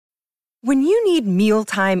When you need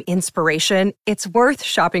mealtime inspiration, it's worth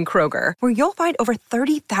shopping Kroger, where you'll find over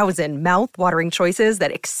 30,000 mouth-watering choices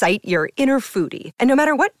that excite your inner foodie. And no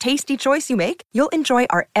matter what tasty choice you make, you'll enjoy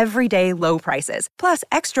our everyday low prices, plus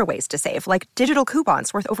extra ways to save, like digital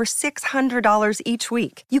coupons worth over $600 each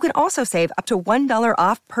week. You can also save up to $1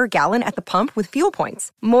 off per gallon at the pump with fuel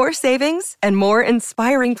points. More savings and more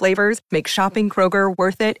inspiring flavors make shopping Kroger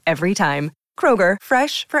worth it every time. Kroger,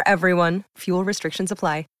 fresh for everyone. Fuel restrictions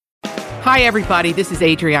apply. Hi, everybody. This is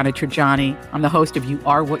Adriana Trajani. I'm the host of You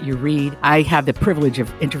Are What You Read. I have the privilege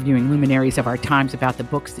of interviewing luminaries of our times about the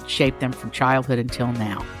books that shaped them from childhood until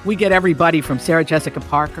now. We get everybody from Sarah Jessica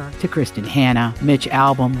Parker to Kristen Hanna, Mitch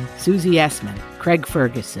Albom, Susie Essman, Craig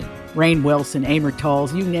Ferguson, Rainn Wilson, Amor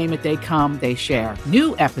Tolls, you name it, they come, they share.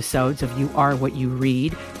 New episodes of You Are What You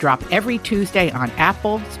Read drop every Tuesday on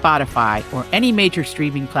Apple, Spotify, or any major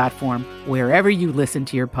streaming platform wherever you listen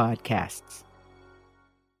to your podcasts.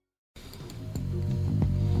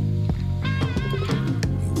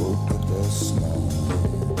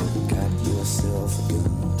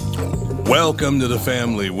 Welcome to the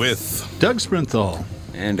family with Doug Sprinthal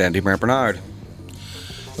and Andy Bernard.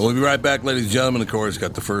 We'll be right back, ladies and gentlemen. Of course,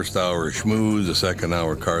 got the first hour of schmooze, the second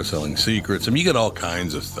hour car selling secrets. I mean, you get all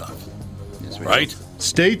kinds of stuff, Yes, right? do.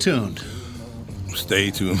 Stay tuned.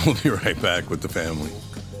 Stay tuned. We'll be right back with the family.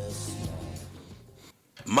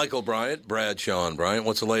 Michael Bryant, Brad Sean Bryant,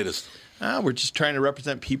 what's the latest? We're just trying to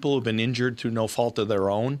represent people who've been injured through no fault of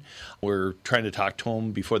their own. We're trying to talk to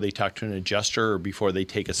them before they talk to an adjuster or before they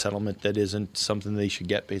take a settlement that isn't something they should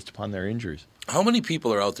get based upon their injuries. How many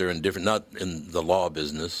people are out there in different, not in the law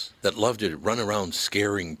business, that love to run around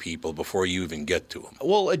scaring people before you even get to them?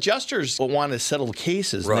 Well, adjusters want to settle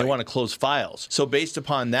cases and Right. they want to close files. So based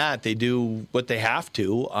upon that, they do what they have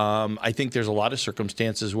to. I think there's a lot of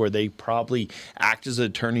circumstances where they probably act as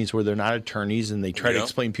attorneys where they're not attorneys and they try to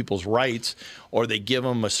explain people's rights, or they give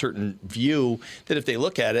them a certain view that if they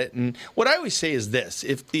look at it. And what I always say is this: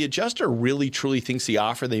 if the adjuster really truly thinks the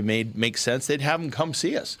offer they made makes sense, they'd have them come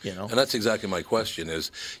see us. And that's exactly my question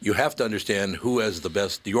is, you have to understand who has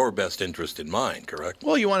your best interest in mind, correct?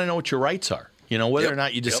 Well, you want to know what your rights are. Whether or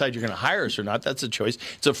not you decide Yep. you're going to hire us or not, that's a choice.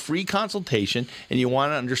 It's a free consultation, and you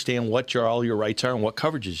want to understand what all your rights are and what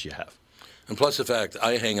coverages you have. And plus the fact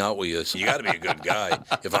I hang out with you, so you got to be a good guy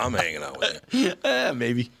if I'm hanging out with you.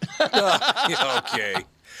 Maybe. Okay.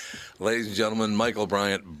 Ladies and gentlemen, Michael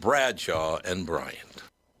Bryant, Bradshaw, and Bryant.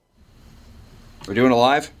 We're doing a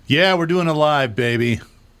live? Yeah, we're doing a live, baby.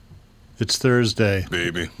 It's Thursday.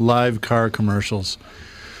 Baby. Live car commercials.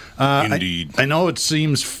 Indeed. I know it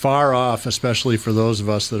seems far off, especially for those of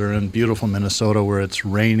us that are in beautiful Minnesota where it's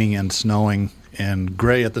raining and snowing and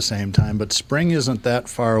gray at the same time, but spring isn't that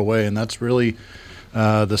far away, and that's really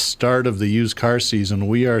the start of the used car season.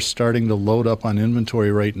 We are starting to load up on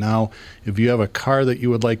inventory right now. If you have a car that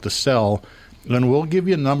you would like to sell, then we'll give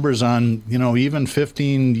you numbers on, even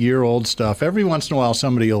 15-year-old stuff. Every once in a while,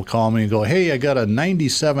 somebody will call me and go, hey, I got a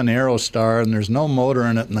 97 Aerostar, and there's no motor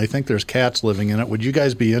in it, and I think there's cats living in it. Would you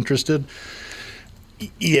guys be interested?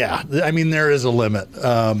 Yeah, I mean, there is a limit.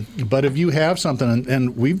 But if you have something,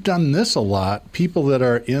 and we've done this a lot, people that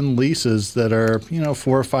are in leases that are, 4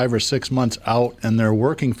 or 5 or 6 months out, and they're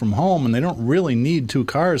working from home, and they don't really need 2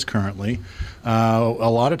 cars currently,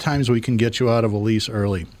 a lot of times we can get you out of a lease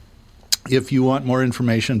early. If you want more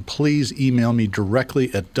information, please email me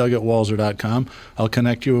directly at doug@walser.com. I'll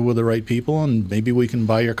connect you with the right people, and maybe we can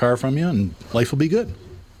buy your car from you, and life will be good.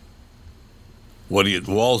 What do you,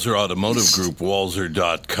 Walser Automotive Group,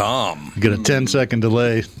 walser.com. You get a 10-second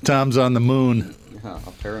delay. Tom's on the moon. Yeah,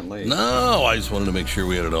 apparently. No, I just wanted to make sure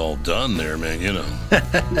we had it all done there, man,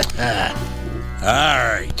 All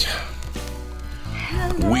right.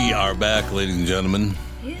 We are back, ladies and gentlemen.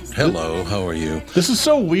 Hello, how are you? This is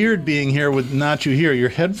so weird being here with not you here. Your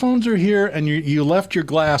headphones are here, and you left your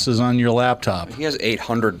glasses on your laptop. He has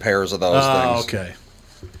 800 pairs of those things. Okay.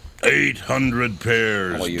 800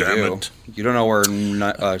 pairs, Well, you damn do. it. You don't know where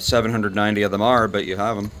 790 of them are, but you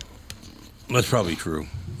have them. That's probably true.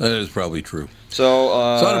 That is probably true.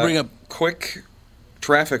 So So to bring up... quick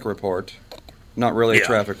traffic report. Not really Yeah. a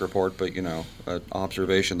traffic report, but, an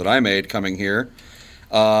observation that I made coming here.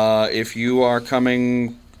 If you are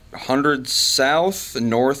coming 100 south,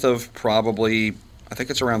 north of probably, I think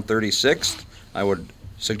it's around 36th, I would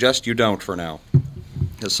suggest you don't for now.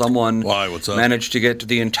 Because someone Why? What's up? managed to get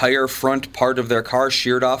the entire front part of their car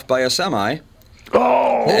sheared off by a semi.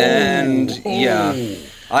 Oh! And, yeah,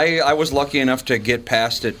 I was lucky enough to get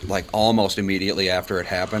past it, almost immediately after it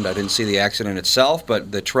happened. I didn't see the accident itself,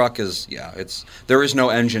 but the truck is, there is no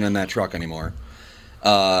engine in that truck anymore.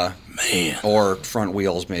 Man. Or front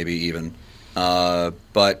wheels, maybe, even.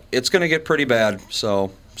 But it's going to get pretty bad,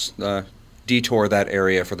 so detour that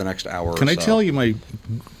area for the next hour Can or I so. tell you my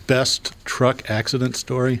best truck accident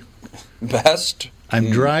story? Best? I'm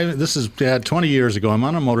driving. This is 20 years ago. I'm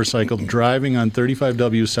on a motorcycle driving on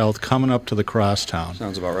 35W South coming up to the crosstown.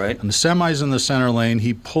 Sounds about right. And the semi's in the center lane.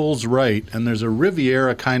 He pulls right, and there's a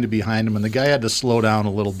Riviera kind of behind him, and the guy had to slow down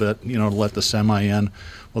a little bit, to let the semi in.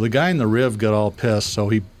 Well, the guy in the Riv got all pissed, so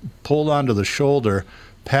he pulled onto the shoulder,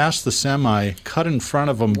 passed the semi, cut in front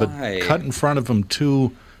of him, but cut in front of him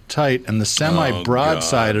too tight, and the semi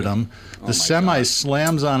broadsided him. The semi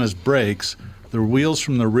slams on his brakes. The wheels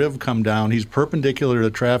from the Riv come down. He's perpendicular to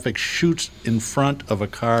traffic, shoots in front of a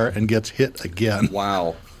car, and gets hit again.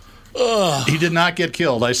 Wow. He did not get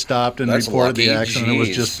killed. I stopped and reported the accident.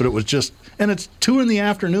 Jeez. It was just, and it's 2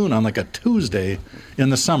 p.m. on like a Tuesday in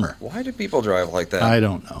the summer. Why do people drive like that? I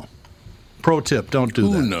don't know. Pro tip: don't do that.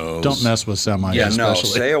 Who knows? Don't mess with semis. Yeah, no.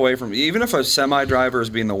 especially. Stay away from. Even if a semi driver is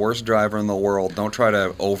being the worst driver in the world, don't try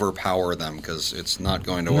to overpower them because it's not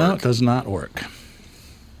going to No, work. it does not work.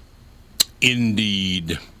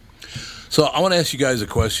 Indeed. So I want to ask you guys a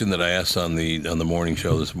question that I asked on the morning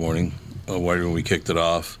show this morning, when we kicked it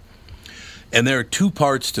off. And there are 2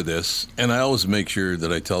 parts to this, and I always make sure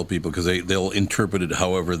that I tell people because they'll interpret it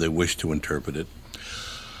however they wish to interpret it.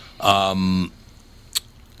 Can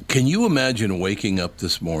you imagine waking up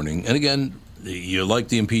this morning, and again, you like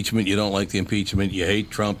the impeachment, you don't like the impeachment, you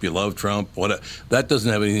hate Trump, you love Trump, that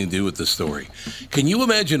doesn't have anything to do with the story. Can you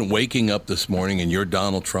imagine waking up this morning and you're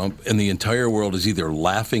Donald Trump and the entire world is either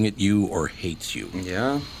laughing at you or hates you?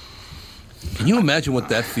 Yeah. Can you imagine what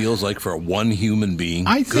that feels like for one human being?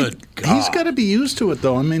 I think Good God. he's got to be used to it,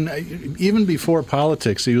 though. I mean, even before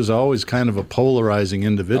politics, he was always kind of a polarizing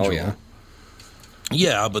individual. Oh, yeah.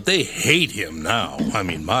 Yeah, but they hate him now. I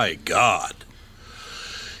mean, my God.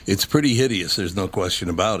 It's pretty hideous. There's no question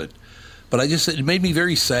about it. But it made me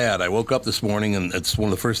very sad. I woke up this morning, and it's one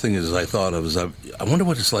of the first things I thought of is I wonder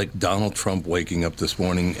what it's like Donald Trump waking up this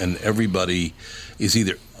morning, and everybody is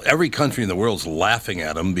every country in the world's laughing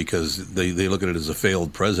at him because they look at it as a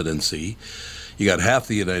failed presidency. You got half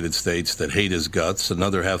the United States that hate his guts,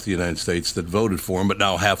 another half the United States that voted for him, but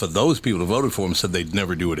now half of those people who voted for him said they'd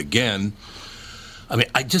never do it again. I mean,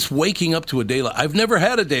 just waking up to a day I've never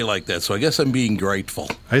had a day like that, so I guess I'm being grateful.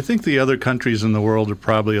 I think the other countries in the world are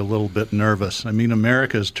probably a little bit nervous. I mean,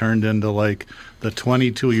 America's turned into like the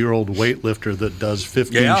 22-year-old weightlifter that does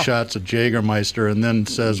 15 shots of Jägermeister and then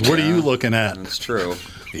says, "What are you looking at?" That's true.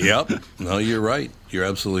 Yep. No, you're right. You're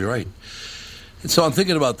absolutely right. And so I'm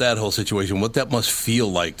thinking about that whole situation, what that must feel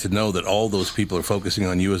like to know that all those people are focusing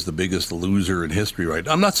on you as the biggest loser in history, right?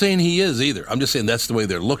 I'm not saying he is either. I'm just saying that's the way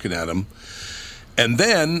they're looking at him. And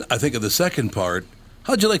then I think of the second part.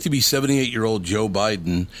 How'd you like to be 78-year-old Joe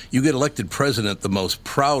Biden? You get elected president, the most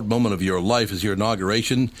proud moment of your life is your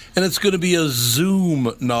inauguration, and it's going to be a Zoom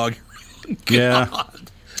inauguration. Yeah.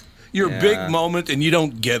 Your big moment, and you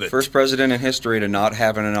don't get it. First president in history to not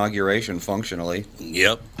have an inauguration functionally.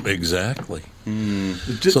 Yep, exactly.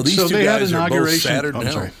 So these two they had guys are both inauguration. Saturday. I'm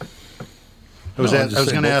no. sorry. I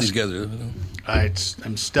was going to ask. These guys are,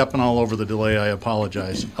 I'm stepping all over the delay. I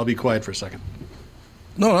apologize. I'll be quiet for a second.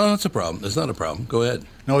 No, that's a problem. That's not a problem. Go ahead.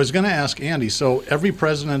 No, I was going to ask Andy. So every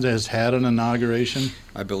president has had an inauguration.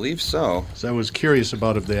 I believe so. So I was curious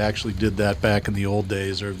about if they actually did that back in the old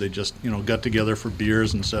days, or if they just got together for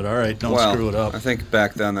beers and said, "All right, don't screw it up." I think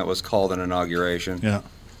back then that was called an inauguration. Yeah.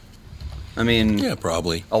 I mean, yeah,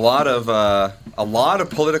 probably a lot of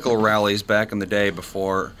political rallies back in the day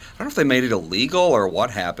before. I don't know if they made it illegal or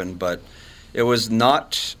what happened, but it was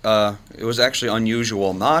not. It was actually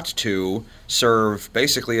unusual not to serve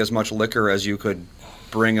basically as much liquor as you could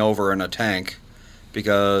bring over in a tank,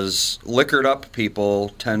 because liquored up people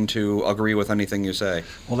tend to agree with anything you say.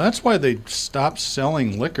 Well, that's why they stopped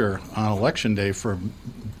selling liquor on Election Day for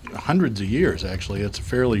hundreds of years, actually. It's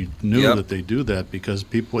fairly new that they do that, because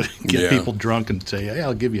people get people drunk and say, "Hey,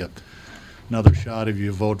 I'll give you another shot if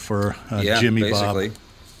you vote for Jimmy basically. Bob."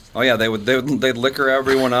 Oh yeah, they'd liquor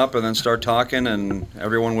everyone up and then start talking, and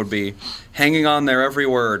everyone would be hanging on their every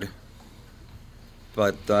word.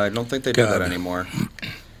 But I don't think they do that anymore.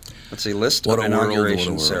 Let's see, list of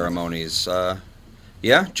inauguration ceremonies.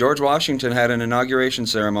 George Washington had an inauguration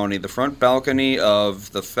ceremony, the front balcony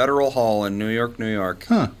of the Federal Hall in New York, New York.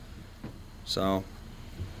 Huh. So,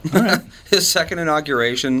 his second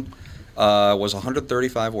inauguration was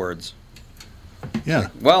 135 words. Yeah.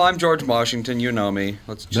 Well, I'm George Washington. You know me.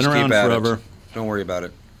 Let's just Been around keep at forever. it. Don't worry about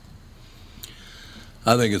it.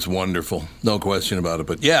 I think it's wonderful, no question about it.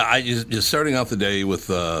 But yeah, I just starting off the day with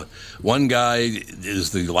one guy is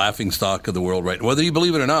the laughing stock of the world right now. Whether you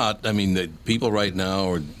believe it or not, I mean, the people right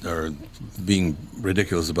now are being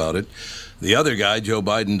ridiculous about it. The other guy, Joe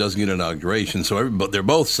Biden, doesn't get an inauguration, so they're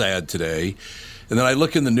both sad today. And then I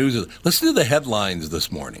look in the news. Listen to the headlines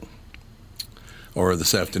this morning, or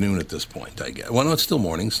this afternoon at this point, I guess. Well, no, it's still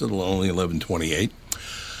morning, still only 11:28.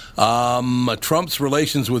 Trump's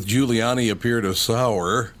relations with Giuliani appear to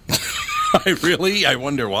sour. I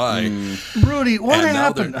wonder why. Rudy, what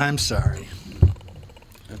happened? I'm sorry.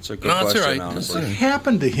 That's a good question, right. honestly. What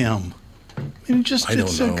happened to him? I mean,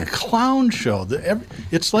 it's a clown show.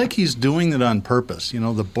 It's like he's doing it on purpose. You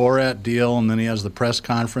know, the Borat deal, and then he has the press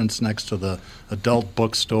conference next to the adult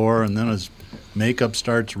bookstore, and then his makeup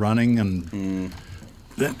starts running, and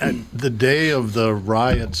the day of the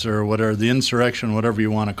riots or whatever, the insurrection, whatever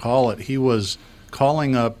you want to call it, he was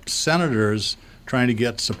calling up senators trying to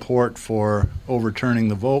get support for overturning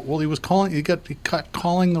the vote. Well, he got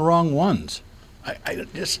calling the wrong ones.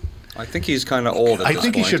 I think he's kind of old at this point. I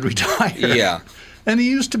think he should retire. Yeah. And he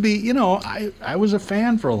used to be, I was a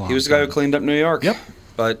fan for a long time. He was the guy who cleaned up New York. Yep.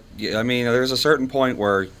 But, I mean, there's a certain point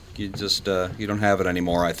where you just, you don't have it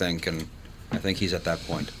anymore, I think, and I think he's at that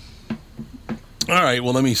point. All right,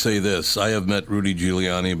 well, let me say this. I have met Rudy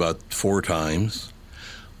Giuliani about 4 times.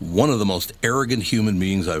 One of the most arrogant human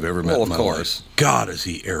beings I've ever met in my life. God, is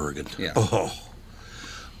he arrogant. Yeah. Oh,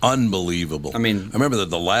 unbelievable. I mean, I remember that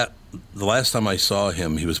the last time I saw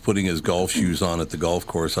him, he was putting his golf shoes on at the golf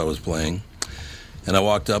course I was playing. And I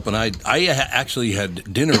walked up, and I actually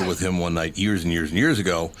had dinner with him one night years and years and years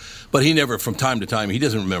ago. But he never, from time to time, he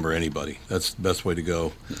doesn't remember anybody. That's the best way to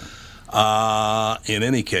go. Yeah. In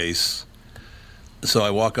any case, so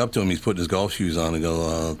I walk up to him. He's putting his golf shoes on and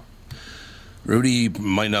go, Rudy,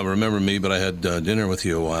 might not remember me, but I had dinner with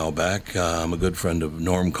you a while back. I'm a good friend of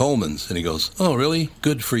Norm Coleman's. And he goes, oh, really?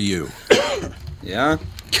 Good for you. Yeah.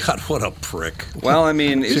 God, what a prick. Well, I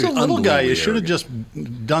mean, he's a little guy. You should have just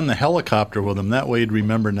done the helicopter with him. That way he'd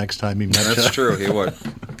remember next time he met you. That's true. He would.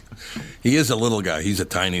 He is a little guy. He's a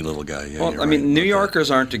tiny little guy. Yeah, well, I mean, New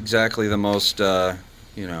Yorkers aren't exactly the most,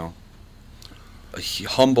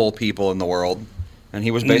 humble people in the world. And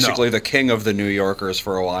he was basically the king of the New Yorkers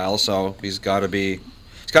for a while, so he's got to be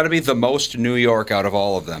the most New York out of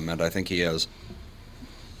all of them, and I think he is.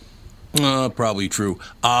 Probably true.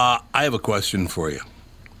 I have a question for you.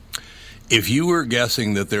 If you were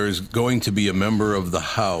guessing that there is going to be a member of the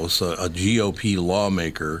House, a GOP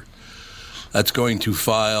lawmaker, that's going to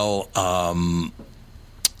file an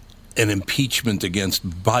impeachment against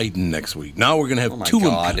Biden next week. Now we're going to have 2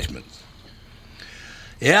 impeachments.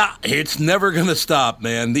 Yeah, it's never going to stop,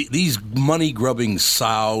 man. These money-grubbing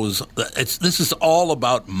sows, this is all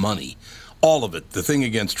about money. All of it. The thing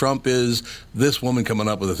against Trump is this woman coming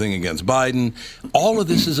up with a thing against Biden. All of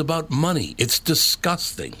this is about money. It's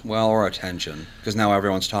disgusting. Well, or attention, because now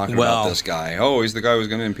everyone's talking about this guy. Oh, he's the guy who's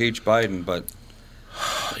going to impeach Biden, but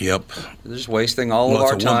yep, they're just wasting all of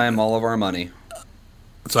our time, all of our money.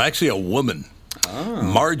 It's actually a woman. Oh.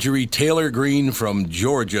 Marjorie Taylor Greene from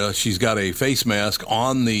Georgia. She's got a face mask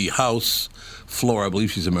on the House floor. I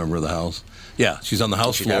believe she's a member of the House. Yeah, she's on the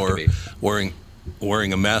House floor wearing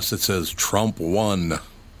a mask that says Trump won.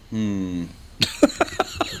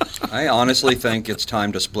 I honestly think it's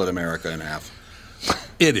time to split America in half.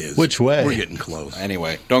 It is. Which way? We're getting close.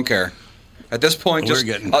 Anyway, don't care. At this point, just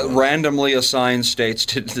randomly assign states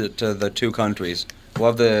to the 2 countries.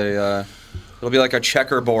 We'll have it'll be like a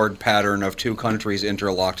checkerboard pattern of 2 countries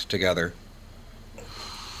interlocked together.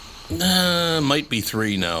 Might be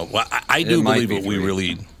 3 now. Well, I do believe that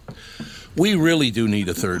we really do need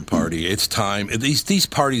a third party. It's time. These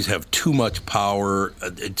parties have too much power,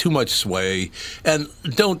 too much sway, and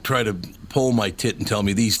don't try to pull my tit and tell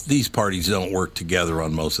me these parties don't work together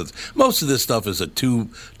on most of this. Most of this stuff is a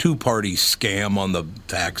two-party scam on the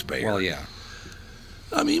taxpayer. Well, yeah.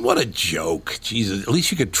 I mean, what a joke. Jesus, at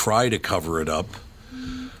least you could try to cover it up.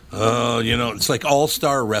 It's like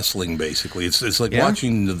all-star wrestling, basically. It's like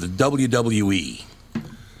watching the WWE.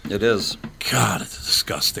 It is. God, it's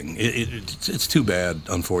disgusting. It's too bad,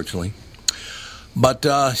 unfortunately. But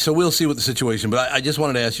so we'll see what the situation. But I just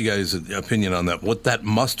wanted to ask you guys' opinion on that. What that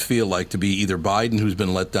must feel like to be either Biden, who's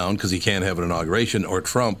been let down because he can't have an inauguration, or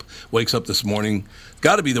Trump wakes up this morning.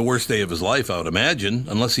 Got to be the worst day of his life, I would imagine,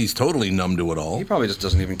 unless he's totally numb to it all. He probably just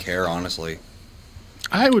doesn't even care, honestly.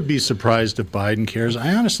 I would be surprised if Biden cares.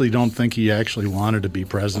 I honestly don't think he actually wanted to be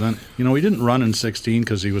president. He didn't run in 2016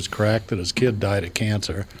 because he was cracked that his kid died of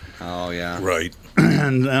cancer. Oh, yeah. Right.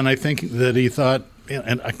 And I think that he thought,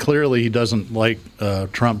 and clearly he doesn't like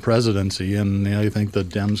Trump presidency, and I think the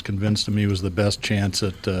Dems convinced him he was the best chance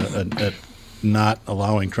at not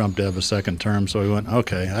allowing Trump to have a second term. So he went,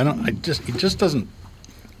 okay, he just doesn't,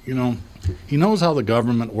 he knows how the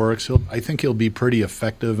government works. I think he'll be pretty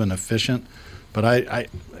effective and efficient, but I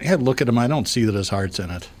had to look at him. I don't see that his heart's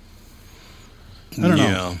in it. I don't know.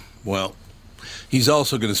 Yeah, well, he's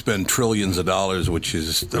also going to spend trillions of dollars, which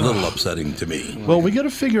is a little upsetting to me. Well, we got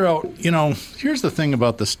to figure out, here's the thing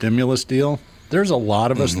about the stimulus deal. There's a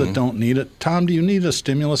lot of us that don't need it. Tom, do you need a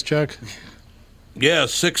stimulus check? Yeah,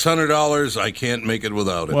 $600. I can't make it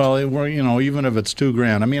without it. Well, even if it's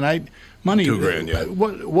 $2,000. I mean, money $2,000, yeah.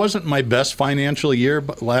 wasn't my best financial year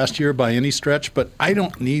last year by any stretch, but I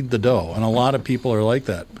don't need the dough, and a lot of people are like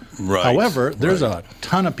that. Right. However, there's a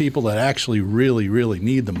ton of people that actually really, really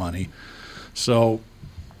need the money. So,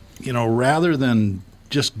 rather than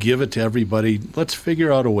just give it to everybody, let's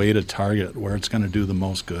figure out a way to target where it's going to do the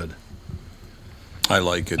most good. I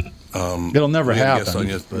like it. It'll never happen.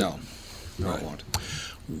 No, it won't.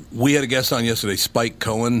 We had a guest on yesterday, Spike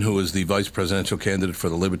Cohen, who is the vice presidential candidate for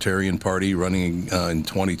the Libertarian Party running in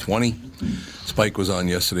 2020. Spike was on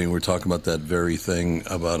yesterday, and we were talking about that very thing,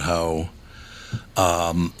 about how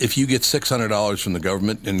if you get $600 from the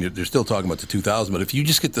government, and they're still talking about the $2,000, but if you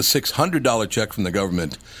just get the $600 check from the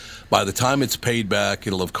government, by the time it's paid back,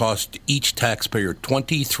 it'll have cost each taxpayer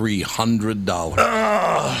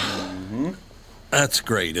 $2,300. That's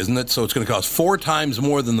great, isn't it? So it's going to cost 4 times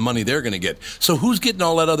more than the money they're going to get. So who's getting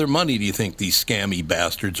all that other money, do you think these scammy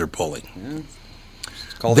bastards are pulling? Yeah.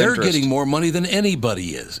 It's called they're interest. getting more money than anybody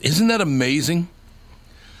is. Isn't that amazing?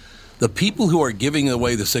 The people who are giving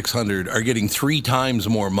away the $600 are getting 3 times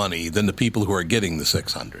more money than the people who are getting the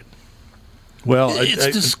 $600. Well, it's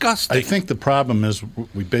disgusting. I think the problem is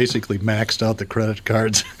we basically maxed out the credit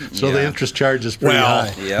cards, so the interest charge is pretty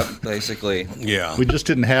high. Yep, basically. Yeah. We just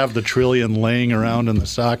didn't have the $1 trillion laying around in the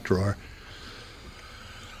sock drawer.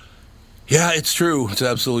 Yeah, it's true. It's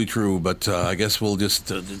absolutely true. But I guess we'll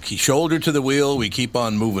just shoulder to the wheel. We keep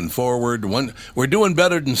on moving forward. We're doing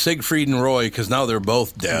better than Siegfried and Roy because now they're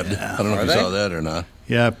both dead. Yeah. I don't know if you saw that or not.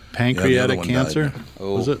 Yeah, pancreatic cancer. Died.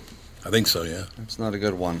 Was it? I think so, yeah. That's not a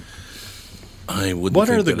good one. I wouldn't What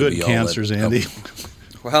think are the that'd good be all cancers, that- Andy?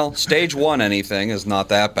 Well, stage 1 anything is not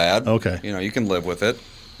that bad. Okay. You can live with it.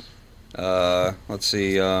 Let's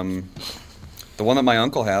see. The one that my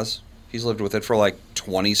uncle has, he's lived with it for like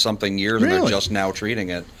 20-something years, and they're just now treating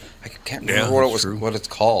it. I can't remember what it's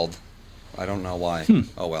called. I don't know why.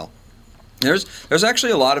 Oh, well. There's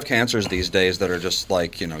actually a lot of cancers these days that are just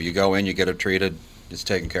like, you go in, you get it treated, it's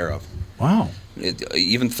taken care of. Wow.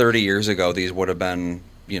 Even 30 years ago, these would have been,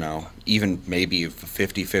 even maybe a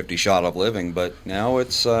 50-50 shot of living, but now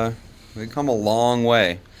it's they've come a long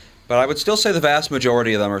way. But I would still say the vast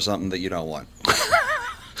majority of them are something that you don't want.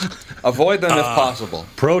 Avoid them if possible.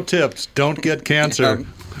 Pro tips: don't get cancer.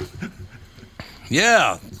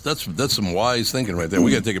 Yeah, that's some wise thinking right there.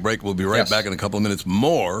 We got to take a break. We'll be right back in a couple of minutes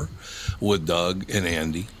more with Doug and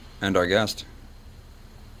Andy. And our guest.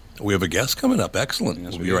 We have a guest coming up. Excellent.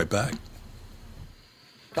 Yes, we'll be right back.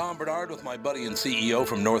 Tom Bernard with my buddy and CEO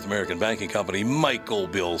from North American Banking Company, Michael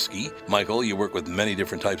Bilski. Michael, you work with many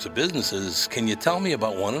different types of businesses. Can you tell me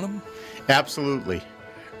about one of them? Absolutely.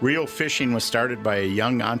 Reel Fishing was started by a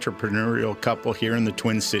young entrepreneurial couple here in the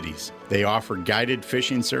Twin Cities. They offer guided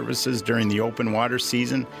fishing services during the open water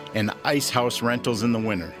season and ice house rentals in the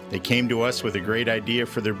winter. They came to us with a great idea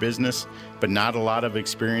for their business, but not a lot of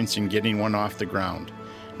experience in getting one off the ground.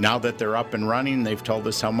 Now that they're up and running, they've told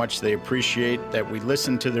us how much they appreciate that we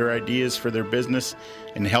listen to their ideas for their business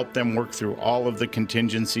and help them work through all of the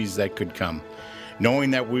contingencies that could come, knowing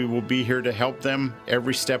that we will be here to help them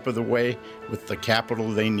every step of the way with the capital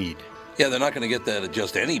they need. Yeah, they're not going to get that at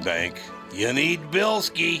just any bank. You need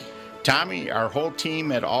Bilski. Tommy, our whole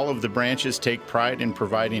team at all of the branches take pride in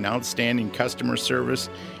providing outstanding customer service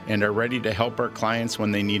and are ready to help our clients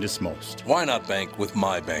when they need us most. Why not bank with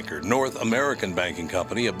my banker, North American Banking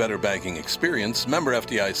Company, a better banking experience, member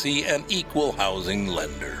FDIC, and equal housing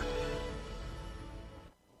lender.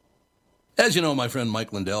 As you know, my friend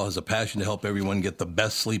Mike Lindell has a passion to help everyone get the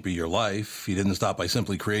best sleep of your life. He didn't stop by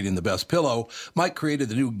simply creating the best pillow. Mike created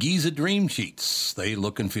the new Giza Dream Sheets. They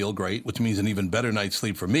look and feel great, which means an even better night's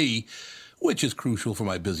sleep for me, which is crucial for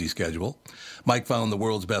my busy schedule. Mike found the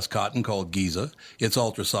world's best cotton called Giza. It's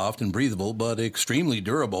ultra soft and breathable, but extremely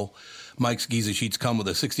durable. Mike's Giza Sheets come with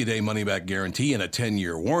a 60-day money-back guarantee and a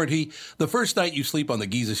 10-year warranty. The first night you sleep on the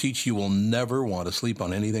Giza Sheets, you will never want to sleep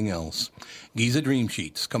on anything else. Giza Dream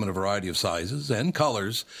Sheets come in a variety of sizes and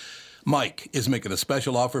colors. Mike is making a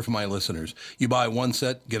special offer for my listeners. You buy one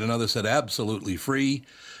set, get another set absolutely free.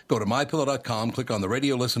 Go to MyPillow.com, click on the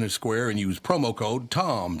radio listener square, and use promo code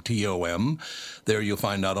TOM, T-O-M. There you'll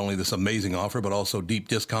find not only this amazing offer, but also deep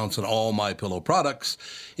discounts on all MyPillow products,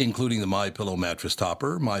 including the MyPillow mattress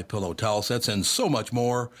topper, MyPillow towel sets, and so much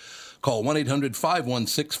more. Call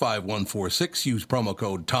 1-800-516-5146, use promo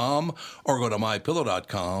code TOM, or go to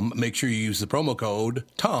MyPillow.com. Make sure you use the promo code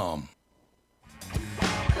TOM.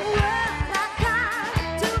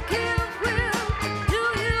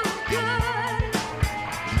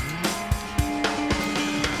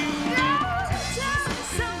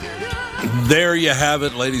 There you have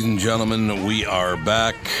it, ladies and gentlemen. We are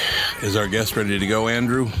back. Is our guest ready to go,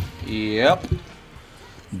 Andrew? Yep.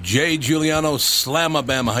 Jay Giuliano,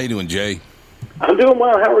 Slamabama. How you doing, Jay? I'm doing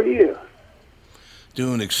well. How are you?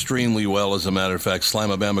 Doing extremely well, as a matter of fact.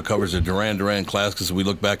 Slamabama covers the Duran Duran Classic as we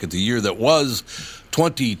look back at the year that was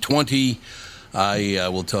 2020. I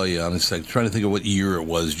will tell you honestly, I'm trying to think of what year it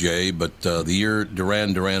was, Jay, but the year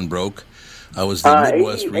Duran Duran broke, I was the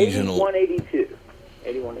Midwest Regional. 81-82.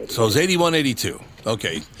 So it was 81-82.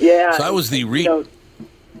 Okay. Yeah. So I was the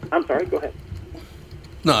I'm sorry. Go ahead.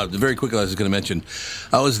 No, very quickly, I was going to mention,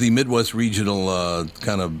 I was the Midwest Regional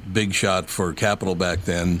kind of big shot for Capital back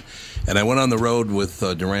then, and I went on the road with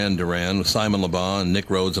Duran Duran, with Simon LeBon, and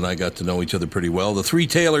Nick Rhodes, and I got to know each other pretty well. The three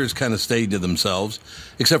Taylors kind of stayed to themselves,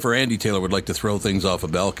 except for Andy Taylor would like to throw things off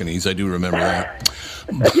of balconies. I do remember that.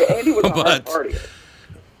 Yeah, Andy was a hard partier.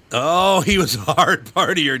 Oh, he was a hard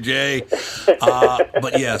partier, Jay.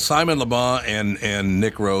 But yeah, Simon LeBon and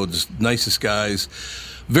Nick Rhodes, nicest guys.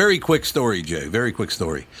 Very quick story, Jay. Very quick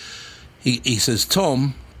story. He says,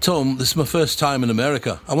 Tom, this is my first time in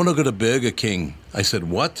America. I want to go to Burger King. I said,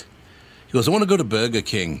 what? He goes, I want to go to Burger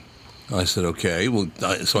King. I said, okay. Well,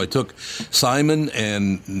 so I took Simon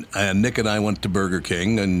and Nick and I went to Burger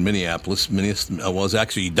King in Minneapolis. Was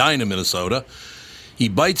actually Edina, Minnesota. He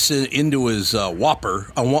bites into his Whopper,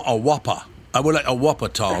 a Whopper. I would like a Whopper,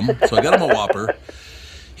 Tom. So I got him a Whopper.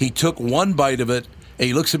 He took one bite of it, and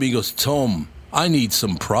he looks at me and goes, Tom, I need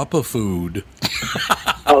some proper food.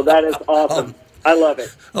 Oh, that is awesome. I love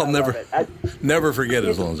it. I'll never forget it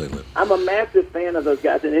as long as I live. I'm a massive fan of those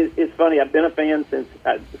guys, and it's funny. I've been a fan since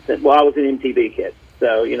I was an MTV kid.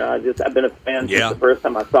 So I've been a fan since the first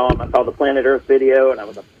time I saw them. I saw the Planet Earth video, and I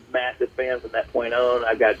was a massive fan from that point on.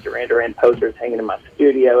 I've got Duran Duran posters hanging in my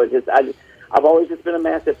studio. I've always just been a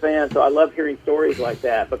massive fan. So I love hearing stories like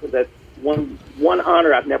that because that's one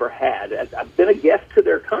honor I've never had. I've been a guest to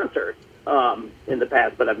their concerts in the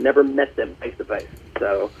past, but I've never met them face to face.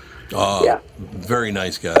 So. Very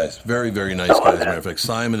nice guys. Very, very nice guys. As a matter of fact,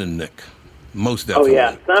 Simon and Nick. Most definitely.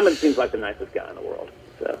 Oh, yeah. Simon seems like the nicest guy in the world.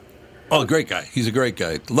 So. Oh, great guy. He's a great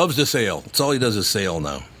guy. Loves to sail. That's all he does is sail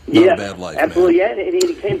now. Not a bad life, absolutely. Man. Yeah, and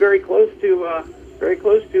he came very close to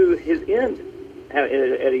his end at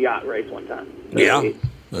a yacht race one time. So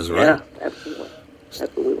that's right. Yeah,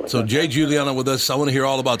 absolutely. So Jay Giuliano with us. I want to hear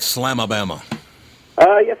all about Slamabama.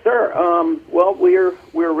 Yes, sir. Well, we're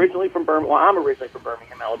originally from Birmingham. Well, I'm originally from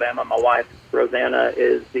Birmingham, Alabama. My wife, Rosanna,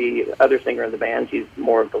 is the other singer in the band. She's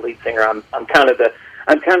more of the lead singer. I'm kind of the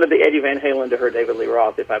Eddie Van Halen to her David Lee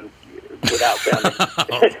Roth, if I'm without sounding.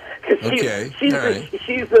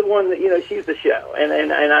 She's the one that she's the show,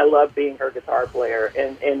 and I love being her guitar player,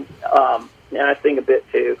 and I sing a bit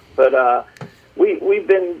too. But we've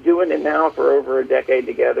been doing it now for over a decade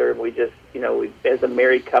together. We just we as a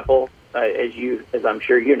married couple. As I'm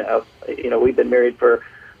sure we've been married for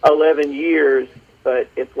 11 years, but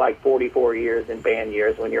it's like 44 years in band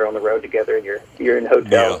years when you're on the road together and you're in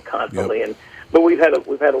hotels constantly. Yep. But we've had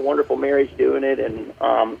a wonderful marriage doing it, and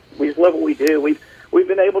we just love what we do. We've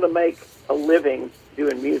been able to make a living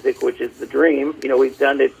doing music, which is the dream. We've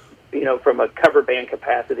done it, from a cover band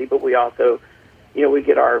capacity, but we also, we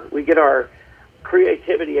get our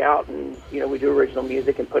creativity out, and we do original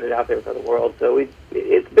music and put it out there for the world. So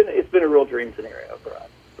it's been a real dream scenario for us,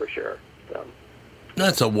 for sure. So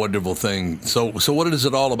that's a wonderful thing. So what is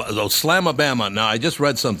it all about? So Slamabama. Now I just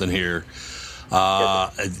read something here.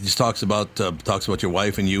 It just talks about your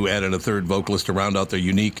wife and you added a third vocalist to round out their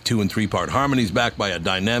unique 2- and 3-part harmonies, backed by a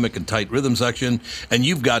dynamic and tight rhythm section, and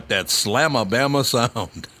you've got that Slamabama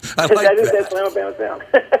sound. I like that. That Slamabama sound.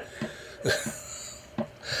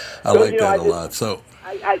 I like that a lot. So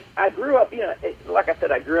I grew up, like I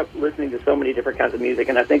said, I grew up listening to so many different kinds of music,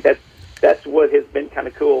 and I think that's what has been kind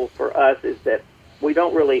of cool for us is that we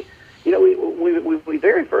don't really, we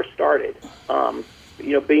very first started,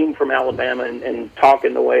 being from Alabama and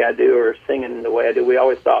talking the way I do or singing the way I do. We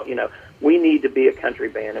always thought, we need to be a country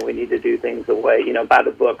band and we need to do things the way, by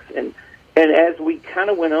the books. And And as we kind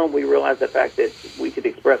of went on, we realized the fact that we could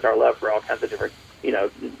express our love for all kinds of different,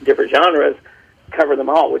 different genres, cover them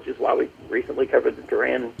all, which is why we recently covered the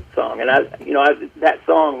Duran song. And that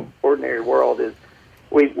song, Ordinary World, is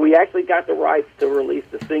we actually got the rights to release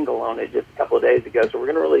the single on it just a couple of days ago. So we're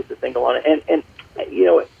going to release the single on it. And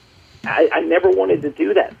I never wanted to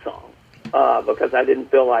do that song because I didn't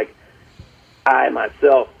feel like I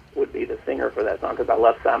myself would be the singer for that song because I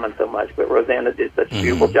love Simon so much. But Rosanna did such a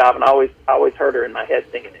beautiful job, and I always heard her in my head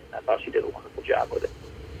singing it. And I thought she did a wonderful job with it.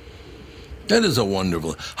 That is a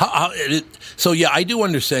wonderful. So yeah, I do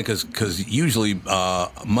understand because usually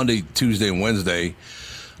Monday, Tuesday, and Wednesday,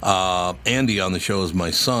 Andy on the show is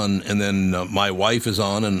my son, and then my wife is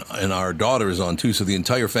on, and our daughter is on too. So the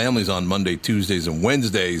entire family's on Monday, Tuesdays, and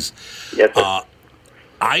Wednesdays. Yes, sir.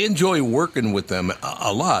 I enjoy working with them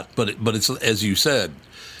a lot, but it's, as you said,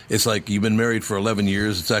 it's like you've been married for 11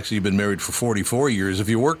 years. It's actually you've been married for 44 years if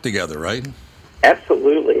you work together, right?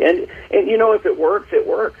 Absolutely, and if it works, it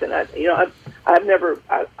works. And I've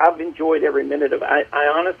enjoyed every minute of it. I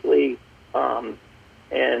honestly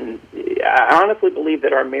believe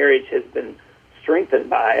that our marriage has been strengthened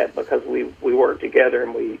by it because we work together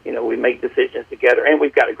and we make decisions together, and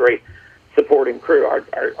we've got a great supporting crew.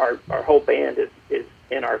 Our whole band is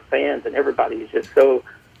and our fans and everybody is just so.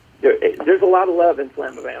 There's a lot of love in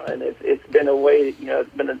Slamabama, and it's been a way.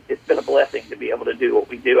 It's been a blessing to be able to do what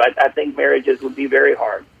we do. I think marriages would be very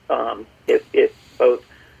hard if both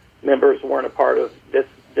members weren't a part of this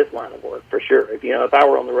line of work, for sure. If I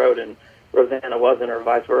were on the road and Rosanna wasn't, or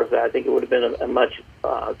vice versa, I think it would have been a much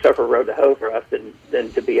tougher road to hoe for us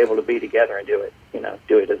than to be able to be together and do it.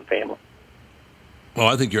 Do it as a family. Well,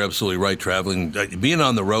 I think you're absolutely right. Traveling, being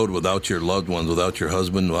on the road without your loved ones, without your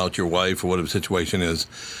husband, without your wife, or whatever the situation is,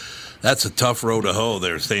 that's a tough road to hoe.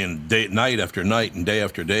 They're staying night after night and day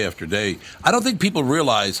after day after day. I don't think people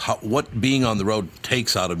realize what being on the road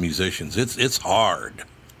takes out of musicians. It's hard.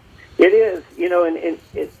 It is, and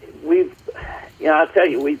we've, I'll tell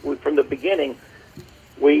you, we from the beginning,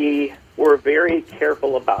 we were very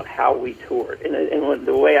careful about how we toured, and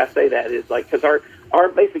the way I say that is because our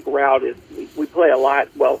basic route is we play a lot.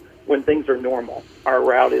 Well, when things are normal, our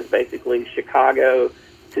route is basically Chicago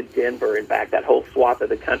to Denver and back, that whole swath of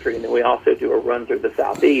the country, and then we also do a run through the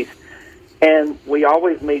Southeast. And we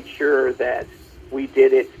always made sure that we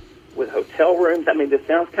did it with hotel rooms. I mean, this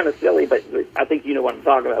sounds kind of silly, but I think you know what I'm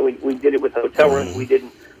talking about. We did it with hotel rooms. We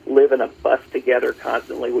didn't live in a bus together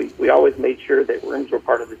constantly. We always made sure that rooms were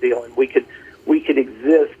part of the deal, and we could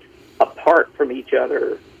exist apart from each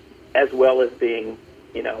other as well as being,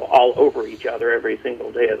 all over each other every single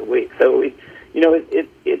day of the week. So,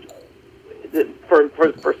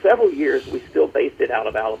 for several years, we still based it out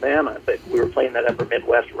of Alabama, but we were playing that Upper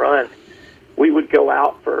Midwest run. We would go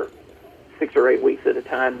out for 6 or 8 weeks at a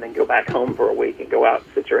time and then go back home for a week, and go out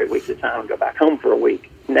 6 or 8 weeks at a time and go back home for a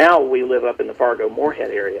week. Now we live up in the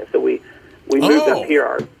Fargo-Moorhead area, so we moved up here.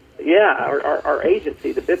 Our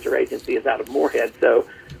agency, the Bitzer agency, is out of Moorhead, so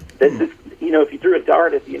this is, if you threw a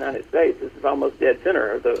dart at the United States, this is almost dead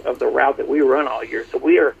center of the route that we run all year. So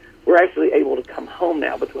we're actually able to come home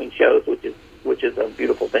now between shows, which is a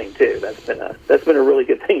beautiful thing too. That's been a really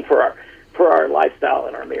good thing for our lifestyle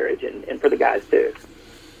and our marriage, and for the guys too.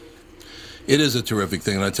 It is a terrific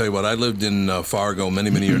thing, and I tell you what, I lived in Fargo many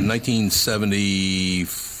years.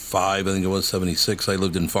 1975, I think it was 76. I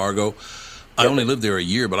lived in Fargo. I only lived there a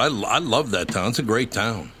year, but I love that town. It's a great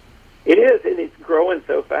town. It is, and it's growing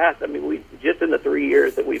so fast. I mean, we just in the 3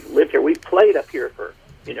 years that we've lived here, we've played up here for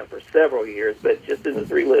several years, but just in the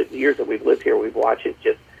 3 years that we've lived here, we've watched it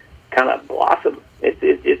just kind of blossom.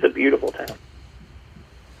 It's a beautiful town.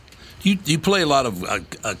 Do you play a lot of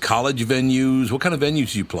college venues? What kind of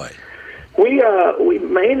venues do you play? We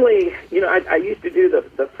mainly, I used to do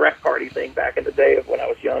the frat party thing back in the day of when I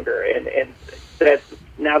was younger, and that's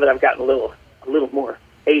now that I've gotten a little more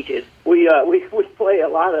aged. We play a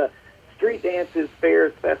lot of street dances,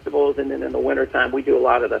 fairs, festivals, and then in the wintertime we do a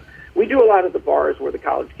lot of the bars where the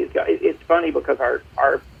college kids go. It's funny because our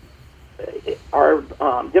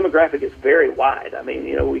demographic is very wide. I mean,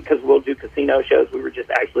 because we'll do casino shows. We were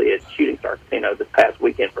just actually at Shooting Star Casino this past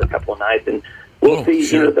weekend for a couple of nights, and we'll see.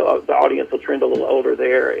 Sure. The audience will trend a little older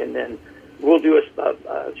there, and then we'll do a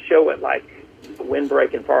show at like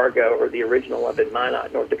Windbreak in Fargo or the original up in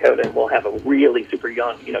Minot, North Dakota, and we'll have a really super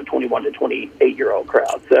young, 21 to 28-year-old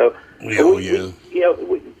crowd. So we go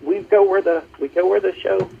where the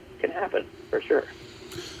show can happen for sure.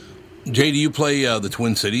 Jay, do you play the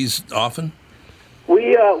Twin Cities often?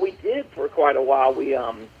 We did for quite a while.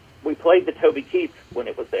 We played the Toby Keith when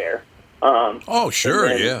it was there, Oh, sure,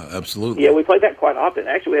 then, yeah, absolutely. Yeah, we played that quite often.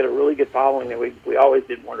 Actually, we had a really good following there. We always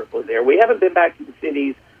did wonderfully there. We haven't been back to the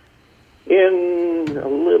cities in a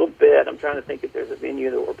little bit. I'm trying to think if there's a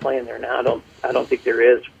venue that we're playing there now. I don't think there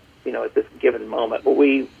is, at this given moment. But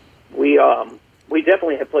we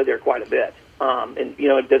definitely have played there quite a bit. And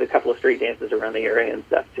did a couple of street dances around the area and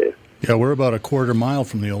stuff too. Yeah, we're about a quarter mile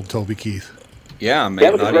from the old Toby Keith. Yeah, maybe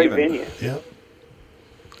that was not a great even. venue. Yeah.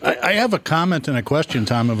 I have a comment and a question,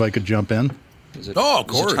 Tom, if I could jump in. Is it, of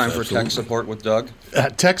course. Is it time for absolutely. tech support with Doug?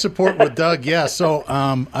 Tech support with Doug, yeah. So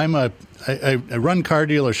I run car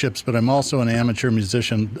dealerships, but I'm also an amateur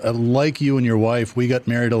musician. Like you and your wife, we got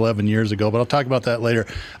married 11 years ago, but I'll talk about that later.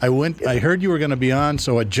 I heard you were going to be on,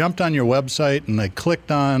 so I jumped on your website and I clicked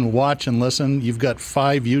on watch and listen. You've got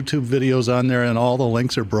 5 YouTube videos on there, and all the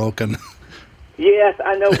links are broken. Yes,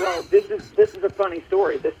 I know. Well, this is a funny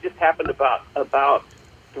story. This just happened about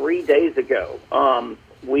 3 days ago.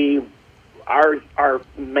 Our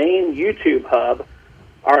main YouTube hub,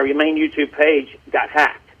 our main YouTube page got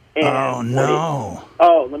hacked. And oh, no.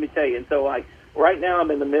 Let me tell you. And so right now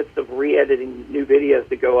I'm in the midst of re-editing new videos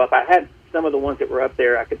to go up. I had some of the ones that were up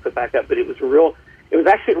there I could put back up, but it was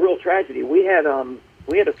actually a real tragedy. We had a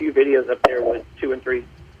few videos up there with 200,000 and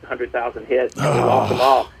 300,000 hits, and we lost them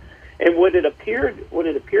all. And what it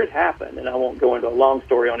appeared happened, and I won't go into a long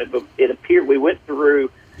story on it, but it appeared we went through.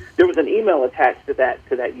 There was an email attached to that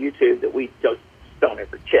YouTube that we just don't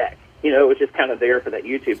ever check. It was just kind of there for that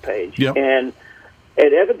YouTube page. Yep. And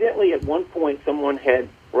evidently at one point someone had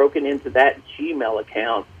broken into that Gmail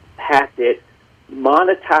account, hacked it,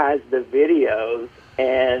 monetized the videos,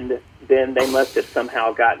 and then they must have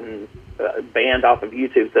somehow gotten banned off of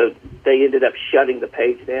YouTube. So they ended up shutting the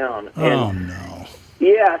page down. Oh, no.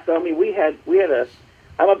 Yeah, so I mean, we had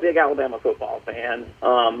I'm a big Alabama football fan,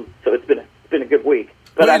 so it's been a good week.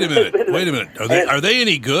 But Wait a minute. Are they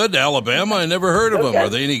any good, Alabama? I never heard of them. Are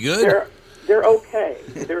they any good? They're okay.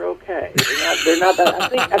 They're okay. They're not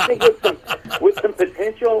that. I think with some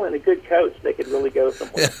potential and a good coach, they could really go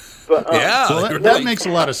somewhere. But, well, that makes a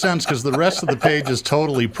lot of sense because the rest of the page is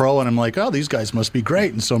totally pro, and I'm like, oh, these guys must be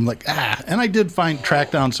great. And so I'm like, And I did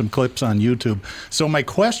track down some clips on YouTube. So my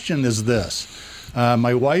question is this.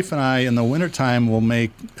 My wife and I, in the wintertime, will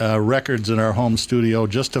make records in our home studio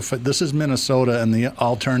just to. This is Minnesota, and the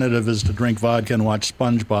alternative is to drink vodka and watch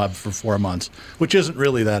SpongeBob for 4 months, which isn't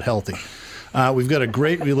really that healthy. We've got a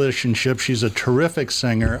great relationship. She's a terrific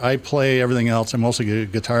singer. I play everything else. I'm mostly a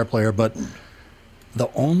guitar player, but the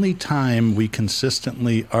only time we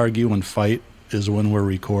consistently argue and fight is when we're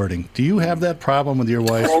recording. Do you have that problem with your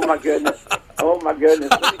wife? Oh, my goodness.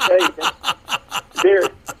 Let me tell you.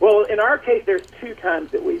 Well, in our case, there's 2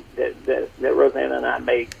 times that Rosanna and I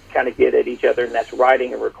may kind of get at each other, and that's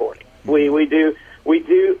writing and recording. We do.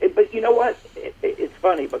 But you know what? It's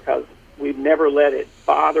funny because we've never let it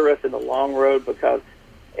bother us in the long road because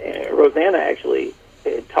Rosanna actually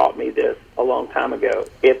taught me this a long time ago.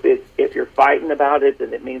 If you're fighting about it,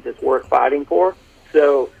 then it means it's worth fighting for.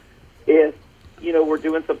 So if we're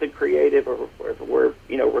doing something creative or if we're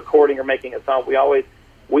recording or making a song,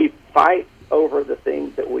 we fight over the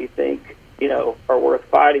things that we think are worth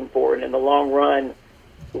fighting for, and in the long run,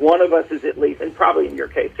 one of us is at least, and probably in your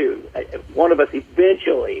case too, one of us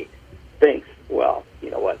eventually thinks, well,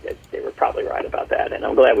 you know what, they were probably right about that, and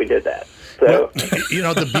I'm glad we did that. So,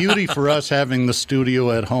 the beauty for us having the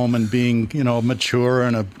studio at home and being, mature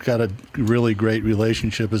and got a really great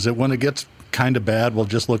relationship is that when it gets kind of bad, we'll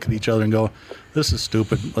just look at each other and go, this is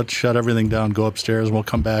stupid. Let's shut everything down, go upstairs, and we'll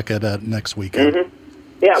come back at that next weekend. Mm-hmm.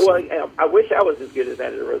 Yeah, well, I wish I was as good at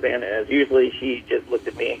that as Rosanna is. Usually she just looks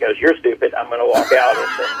at me and goes, you're stupid, I'm going to walk out, and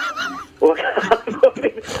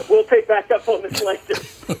then we'll pick back up on this later.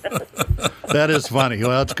 That is funny.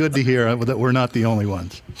 Well, it's good to hear that we're not the only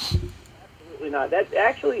ones. Absolutely not. That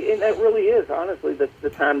actually, and that really is, honestly, the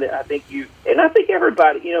time that I think and I think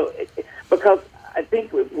everybody, because I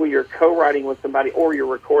think when you're co-writing with somebody or you're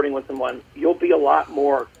recording with someone, you'll be a lot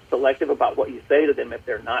more selective about what you say to them if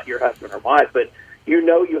they're not your husband or wife, but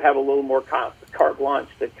you have a little more carte blanche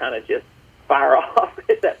to kind of just fire off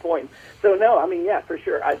at that point. So, no, I mean, yeah, for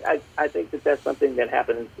sure. I think that's something that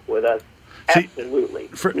happens with us. Absolutely.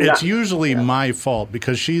 It's usually my fault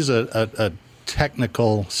because she's a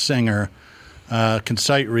technical singer, can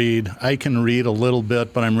sight read. I can read a little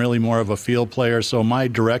bit, but I'm really more of a field player. So my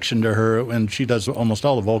direction to her, and she does almost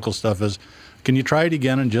all the vocal stuff, is, can you try it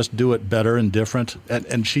again and just do it better and different?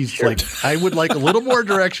 And she's like, I would like a little more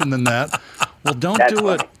direction than that. Well, don't do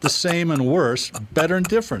it the same and worse, better and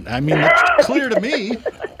different. I mean, it's clear to me.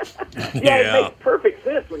 Yeah, it makes perfect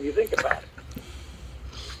sense when you think about it.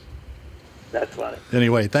 That's funny.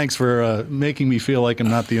 Anyway, thanks for making me feel like I'm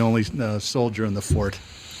not the only soldier in the fort.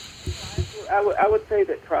 I would say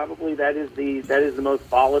that probably that is the most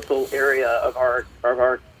volatile area of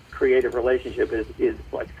our creative relationship is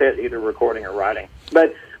like I said, either recording or writing.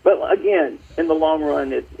 But again, in the long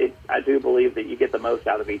run, I do believe that you get the most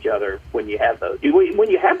out of each other when you have those. When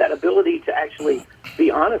you have that ability to actually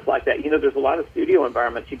be honest like that. There's a lot of studio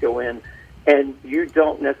environments you go in, and you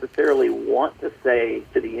don't necessarily want to say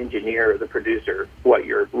to the engineer or the producer what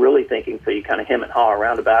you're really thinking, so you kind of hem and haw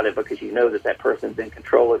around about it because you know that person's in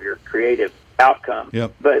control of your creative outcome.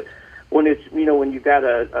 Yep. But when it's when you've got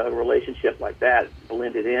a relationship like that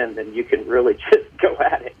blended in, then you can really just go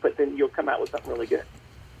at it. But then you'll come out with something really good.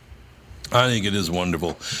 I think it is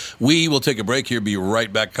wonderful. We will take a break here. Be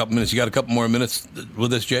right back. A couple minutes. You got a couple more minutes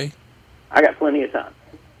with us, Jay? I got plenty of time.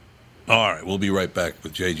 All right, we'll be right back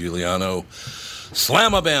with Jay Giuliano.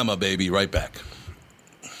 Slamabama, baby, right back.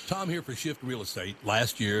 Tom here for Shift Real Estate.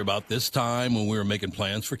 Last year, about this time, when we were making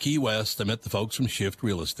plans for Key West, I met the folks from Shift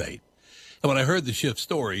Real Estate. And when I heard the Shift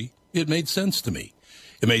story, it made sense to me.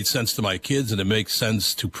 It made sense to my kids, and it makes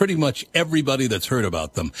sense to pretty much everybody that's heard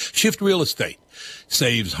about them. Shift Real Estate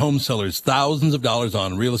saves home sellers thousands of dollars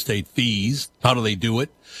on real estate fees. How do they do it?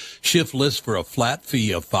 Shift lists for a flat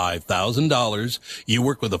fee of $5,000. You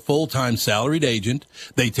work with a full-time salaried agent.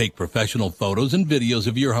 They take professional photos and videos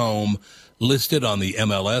of your home, list it on the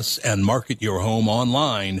MLS, and market your home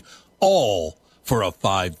online, all for a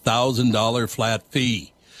 $5,000 flat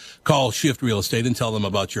fee. Call Shift Real Estate and tell them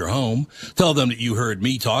about your home. Tell them that you heard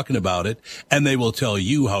me talking about it, and they will tell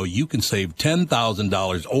you how you can save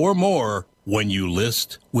 $10,000 or more when you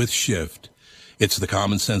list with Shift. It's the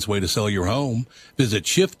common sense way to sell your home. Visit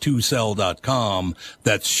shift2sell.com.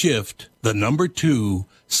 That's shift, the number 2,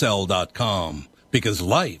 sell.com. Because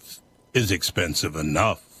life is expensive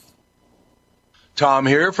enough. Tom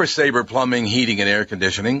here for Sabre Plumbing, Heating, and Air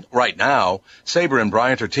Conditioning. Right now, Sabre and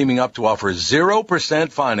Bryant are teaming up to offer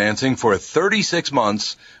 0% financing for 36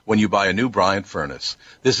 months when you buy a new Bryant furnace.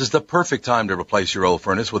 This is the perfect time to replace your old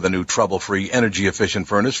furnace with a new trouble-free, energy-efficient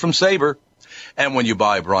furnace from Sabre. And when you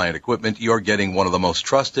buy Bryant equipment, you're getting one of the most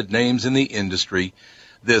trusted names in the industry.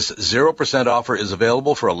 This 0% offer is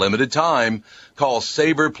available for a limited time. Call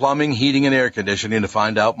Sabre Plumbing, Heating, and Air Conditioning to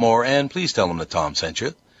find out more, and please tell them that Tom sent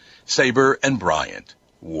you. Sabre and Bryant,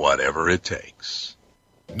 whatever it takes.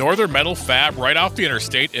 Northern Metal Fab, right off the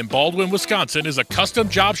interstate in Baldwin, Wisconsin, is a custom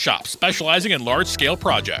job shop specializing in large-scale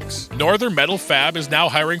projects. Northern Metal Fab is now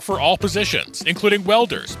hiring for all positions, including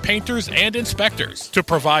welders, painters, and inspectors, to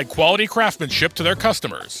provide quality craftsmanship to their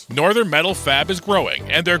customers. Northern Metal Fab is growing,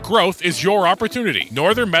 and their growth is your opportunity.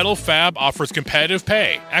 Northern Metal Fab offers competitive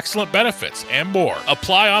pay, excellent benefits, and more.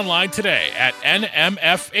 Apply online today at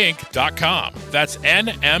nmfinc.com. That's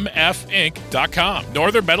nmfinc.com.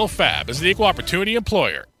 Northern Metal Fab is an equal opportunity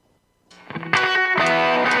employer.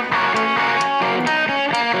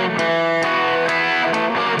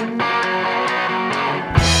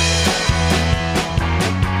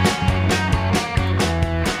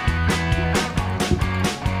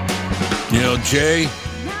 Jay?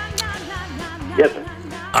 Yes, sir.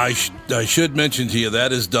 I should mention to you,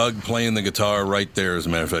 that is Doug playing the guitar right there, as a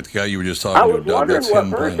matter of fact. The guy you were just talking to, Doug, that's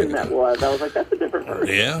him playing the guitar. I was wondering what version that was. I was like, that's a different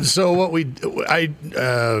version. Yeah. So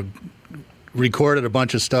I recorded a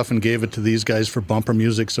bunch of stuff and gave it to these guys for bumper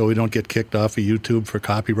music so we don't get kicked off of YouTube for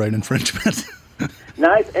copyright infringement.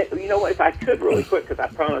 Nice. You know what, if I could really quick, because I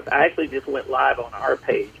promised, I actually just went live on our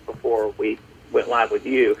page before we went live with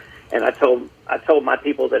you, and I told my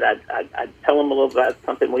people that I'd tell them a little about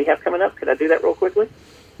something we have coming up. Could I do that real quickly?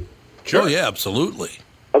 Sure. Oh, yeah, absolutely.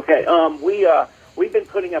 Okay. We've been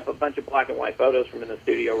putting up a bunch of black and white photos from in the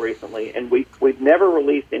studio recently, and we've never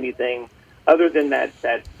released anything other than that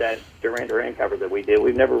Duran Duran cover that we did.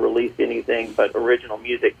 We've never released anything but original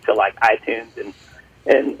music to like iTunes and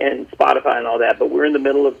Spotify and all that. But we're in the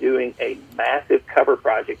middle of doing a massive cover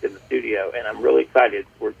project in the studio, and I'm really excited.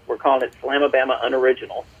 We're calling it Slamabama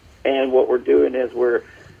Unoriginal, and what we're doing is we're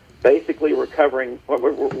covering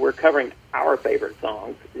our favorite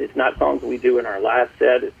songs. It's not songs we do in our live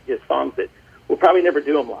set. It's just songs that we'll probably never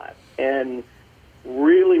do them live, and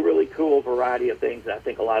really, really cool variety of things that I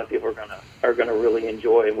think a lot of people are gonna really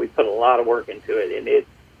enjoy. And we put a lot of work into it, and it's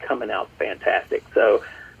coming out fantastic. So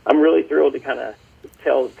I'm really thrilled to kind of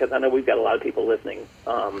tell, because I know we've got a lot of people listening.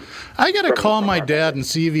 I got to call my dad and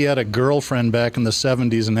see if he had a girlfriend back in the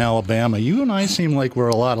 70s in Alabama. You and I seem like we're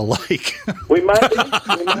a lot alike. We might be.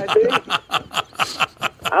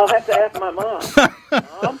 I'll have to ask my mom.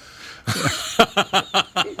 Mom?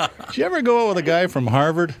 Did you ever go out with a guy from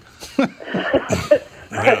Harvard?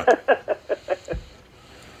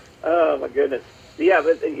 Oh, my goodness.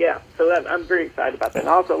 So I'm very excited about that. And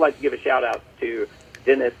I also like to give a shout out to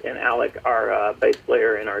Dennis and Alec, our bass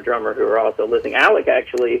player and our drummer, who are also listening. Alec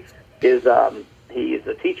actually is he's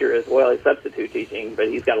a teacher as well. He's substitute teaching, but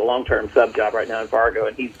he's got a long-term sub job right now in Fargo,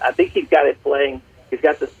 and I think he's got it playing. He's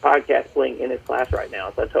got this podcast playing in his class right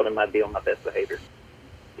now. So I told him I'd be on my best behavior.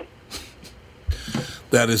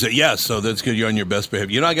 That is it. Yes, so that's good. You're on your best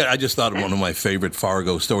behavior. You know, I just thought of one of my favorite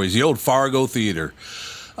Fargo stories. The old Fargo Theater.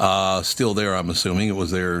 Still there, I'm assuming. It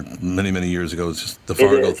was there many, many years ago. It's just the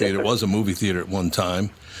Fargo Theater. It was a movie theater at one time.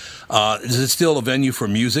 Is it still a venue for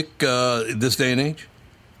music this day and age?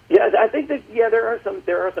 Yeah, I think that there are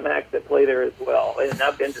some acts that play there as well, and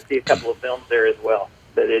I've been to see a couple of films there as well.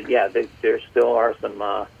 But there still are some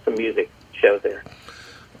music shows there.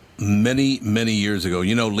 Many, many years ago,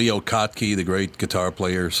 you know Leo Kottke, the great guitar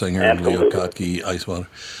player, singer, Absolutely. Leo Kottke, Icewater.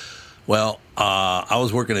 Well, I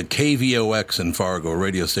was working at KVOX in Fargo, a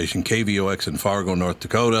radio station, KVOX in Fargo, North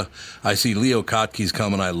Dakota. I see Leo Kottke's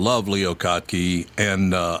coming. I love Leo Kottke,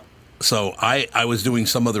 and so I was doing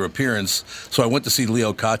some other appearance. So I went to see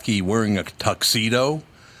Leo Kottke wearing a tuxedo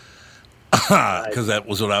because that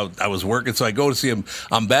was what I was working. So I go to see him.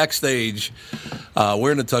 I'm backstage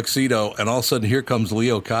wearing a tuxedo, and all of a sudden here comes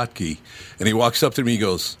Leo Kottke, and he walks up to me. He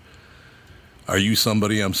goes, "Are you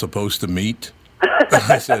somebody I'm supposed to meet?"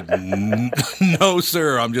 I said, "No,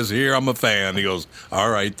 sir. I'm just here. I'm a fan." He goes, "All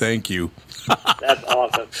right, thank you." That's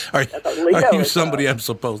awesome. Are you somebody I'm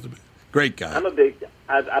supposed to be? Great guy. I'm a big.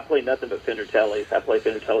 I play nothing but Fender Tellys. I play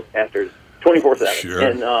Fender Telecasters 24/7. Sure.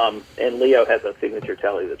 And Leo has a signature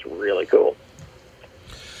Telly that's really cool.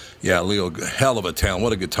 Yeah, Leo, hell of a talent.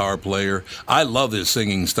 What a guitar player. I love his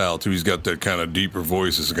singing style, too. He's got that kind of deeper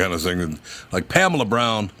voice, this kind of singing. Like Pamela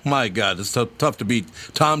Brown, my God, it's tough to beat.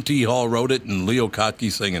 Tom T. Hall wrote it, and Leo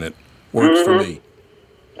Kottke singing it. Works for me.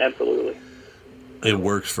 Absolutely. It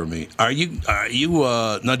works for me. Are you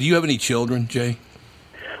now, do you have any children, Jay?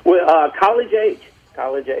 Well, college age.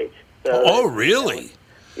 So, oh, really?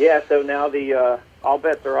 Yeah, so now all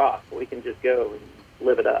bets are off. We can just go and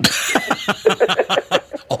live it up.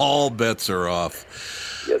 All bets are off.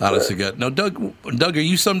 Yes, Honestly, God. Now, Doug, are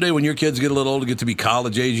you someday when your kids get a little older, get to be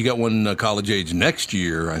college age? You got one college age next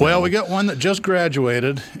year. Well, we got one that just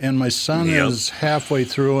graduated, and my son is halfway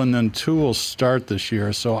through, and then two will start this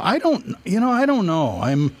year. So I don't know.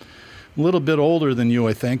 I'm a little bit older than you,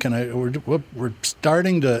 I think, and we're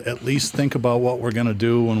starting to at least think about what we're going to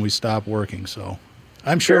do when we stop working. So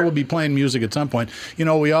I'm sure we'll be playing music at some point. You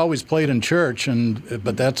know, we always played in church,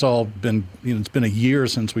 but that's all been, it's been a year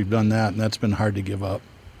since we've done that, and that's been hard to give up.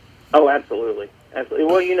 Oh, absolutely.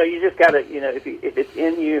 Well, you just got to, if it's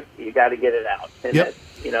in you, you got to get it out. And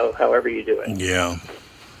that's, however you do it. Yeah.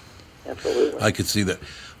 Absolutely. I could see that.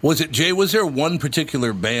 Jay, was there one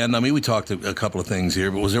particular band? I mean, we talked a couple of things here,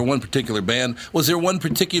 but was there one particular band? Was there one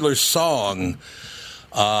particular song?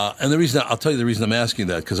 And I'll tell you the reason I'm asking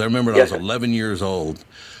that, because I remember when I was 11 years old.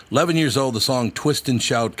 11 years old, the song Twist and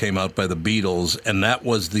Shout came out by the Beatles, and that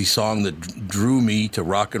was the song that drew me to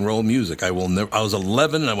rock and roll music. I was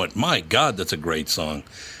 11, and I went, my God, that's a great song.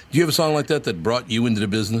 Do you have a song like that brought you into the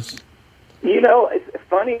business? It's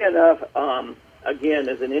funny enough, again,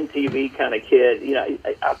 as an MTV kind of kid,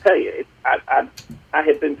 I'll tell you, I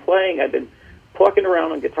have been playing, I've been plucking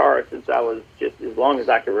around on guitar since I was just as long as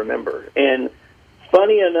I can remember. And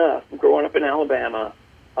funny enough, growing up in Alabama,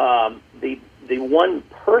 the one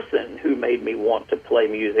person who made me want to play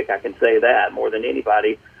music, I can say that more than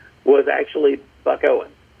anybody, was actually Buck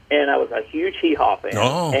Owens. And I was a huge Hee Haw fan.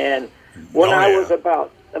 Oh. And when I was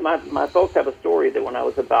about, my folks have a story that when I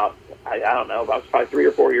was about, I don't know, I was probably 3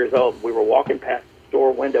 or 4 years old, we were walking past the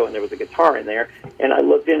store window and there was a guitar in there. And I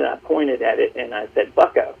looked in and I pointed at it and I said,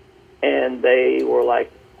 Bucko. And they were like,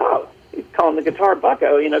 oh, he's calling the guitar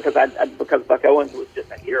Bucko, because Buck Owens was just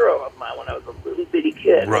a hero of mine when I was a little bitty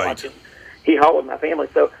kid watching Hee Haw with my family.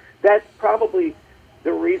 So that's probably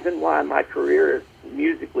the reason why my career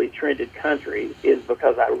musically trended country, is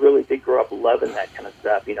because I really did grow up loving that kind of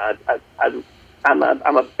stuff.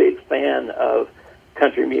 I'm a big fan of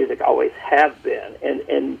country music, always have been,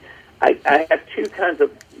 and I have two kinds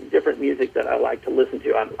of different music that I like to listen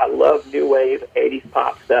to. I love new wave 80s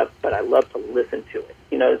pop stuff, but I love to listen to it.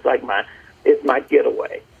 It's like it's my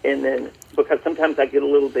getaway. And then because sometimes I get a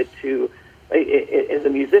little bit too, as a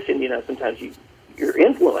musician, sometimes you're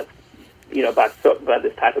influenced, by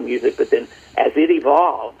this type of music. But then as it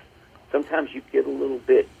evolves, sometimes you get a little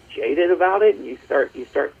bit jaded about it, and you start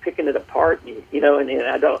picking it apart. And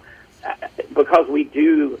I don't, because we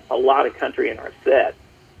do a lot of country in our set,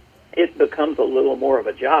 it becomes a little more of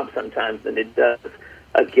a job sometimes than it does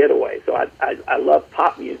a getaway. So I love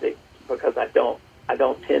pop music because I don't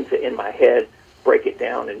tend to in my head break it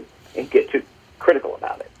down and get too critical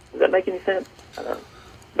about it. Does that make any sense? I don't know.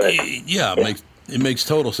 But, yeah. It makes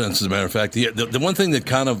total sense, as a matter of fact. The one thing that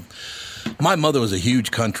kind of... My mother was a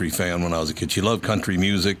huge country fan when I was a kid. She loved country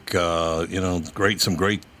music, some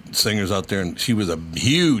great singers out there, and she was a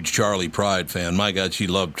huge Charlie Pride fan. My God, she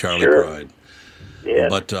loved Charlie Pride. Yeah.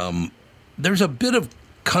 But there's a bit of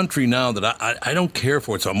country now that I don't care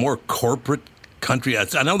for. It's a more corporate country.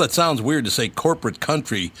 I know that sounds weird to say corporate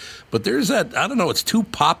country, but there's that, I don't know, it's too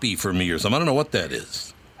poppy for me or something. I don't know what that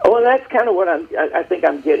is. Well, that's kind of what I think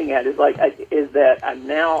I'm getting at is that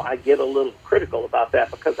I get a little critical about that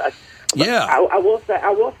because I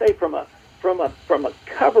will say from a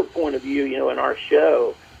cover point of view, in our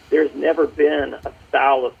show, there's never been a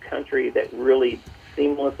style of country that really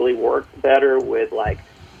seamlessly works better with like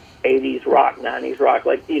 80s rock, 90s rock.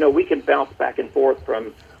 Like, we can bounce back and forth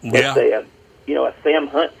from let's say a Sam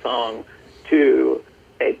Hunt song to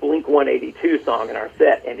a Blink-182 song in our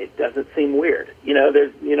set, and it doesn't seem weird.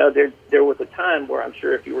 There was a time where I'm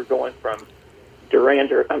sure if you were going from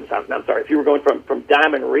if you were going from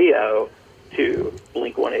Diamond Rio to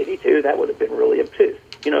Blink-182, that would have been really obtuse.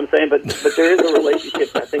 You know what I'm saying? But there is a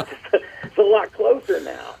relationship. I think it's a lot closer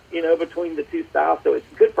now, between the two styles. So it's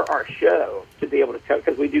good for our show to be able to cover,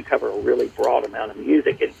 because we do cover a really broad amount of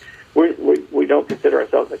music, and we don't consider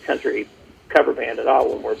ourselves a country cover band at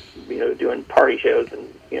all when we're doing party shows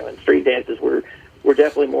and and street dances. We're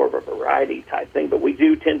definitely more of a variety type thing, but we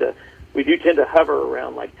do tend to hover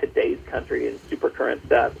around like today's country and super current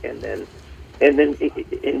stuff, and then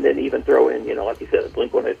even throw in like you said, a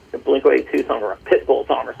Blink-182 song or a Pitbull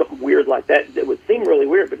song or something weird like that. It would seem really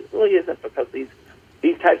weird, but it really isn't, because these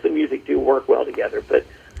types of music do work well together. But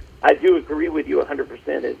I do agree with you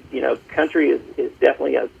 100%. Country is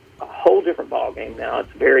definitely a whole different ballgame now.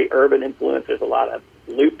 It's very urban influence. There's a lot of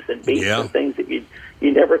loops and beats and things that you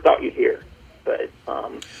never thought you'd hear. But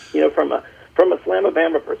from a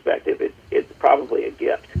Slamabama perspective, it's probably a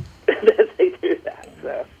gift that they do that.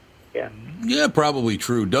 So yeah. Yeah, probably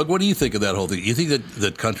true. Doug, what do you think of that whole thing? You think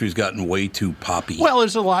that country's gotten way too poppy? Well,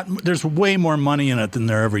 there's way more money in it than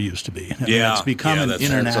there ever used to be. It's become an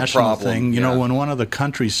international thing. When one of the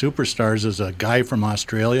country superstars is a guy from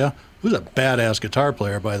Australia, who's a badass guitar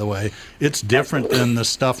player, by the way, it's different than the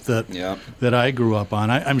stuff that I grew up on.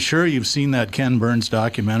 I'm sure you've seen that Ken Burns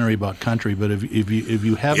documentary about country, but if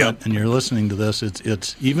you haven't and you're listening to this,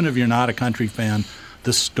 it's even if you're not a country fan,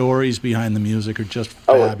 the stories behind the music are just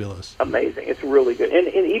fabulous. Amazing. It's really good. And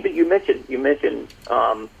even you mentioned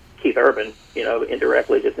Keith Urban,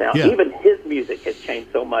 indirectly just now. Yeah. Even his music has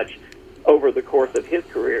changed so much over the course of his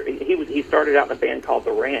career. He started out in a band called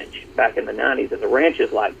The Ranch back in the 90s, and The Ranch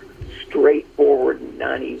is like straightforward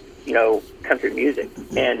 90s, country music.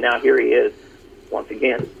 And now here he is, once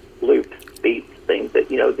again, loops, beats, things that,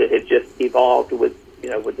 that had just evolved with,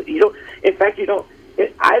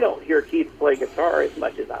 I don't hear Keith play guitar as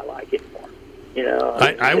much as I like it more.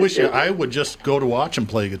 I wish I would just go to watch him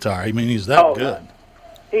play guitar. I mean, he's that good.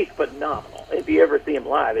 He's phenomenal. If you ever see him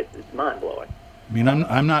live, it's mind-blowing. I mean,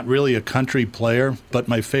 I'm not really a country player, but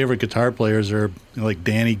my favorite guitar players are like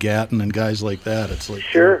Danny Gatton and guys like that. It's like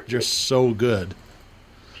they're just so good.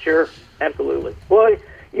 Sure, absolutely. Well,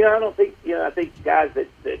 I think guys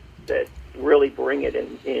that really bring it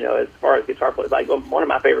in, as far as guitar players. Like one of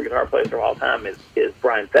my favorite guitar players of all time is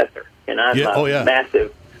Brian Setzer, and I'm a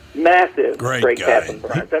massive great Captain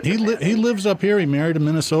Brian Setzer. He lives up here. He married a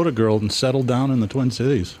Minnesota girl and settled down in the Twin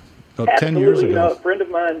Cities about 10 years ago. A friend of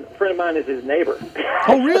mine is his neighbor.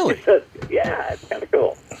 Oh, really? Yeah, it's kind of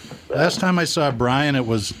cool. So. Last time I saw Brian, it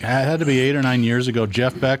had to be 8 or 9 years ago.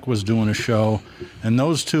 Jeff Beck was doing a show, and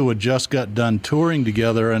those two had just got done touring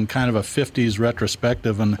together in kind of a 50s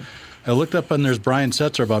retrospective, and I looked up and there's Brian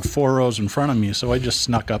Setzer about 4 rows in front of me, so I just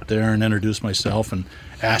snuck up there and introduced myself and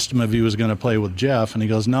asked him if he was going to play with Jeff, and he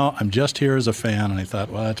goes, "No, I'm just here as a fan," and I thought,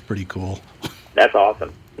 well, that's pretty cool. That's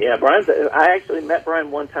awesome. Yeah, I actually met Brian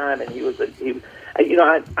one time, and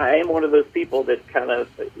I am one of those people that kind of,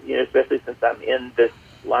 especially since I'm in this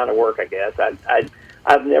line of work, I guess,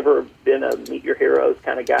 I've never been a meet your heroes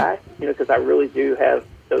kind of guy, because I really do have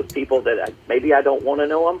those people that maybe I don't want to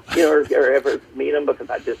know them, or ever meet them, because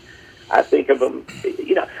I think of them,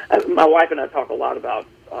 my wife and I talk a lot about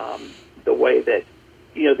the way that,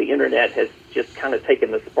 the internet has just kind of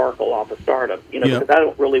taken the sparkle off of stardom, because I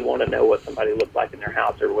don't really want to know what somebody looks like in their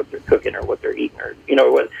house or what they're cooking or what they're eating or,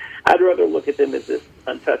 what. I'd rather look at them as this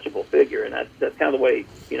untouchable figure. And that's kind of the way,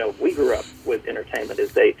 we grew up with entertainment,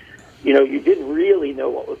 is you didn't really know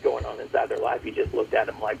what was going on inside their life. You just looked at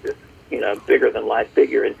them like this, bigger than life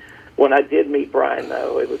figure. And When I did meet Brian,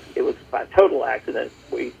 though, it was by total accident.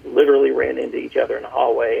 We literally ran into each other in the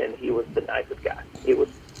hallway, and he was the nicest guy. He was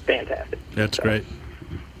fantastic. That's great.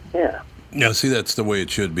 Yeah. Yeah, see, that's the way it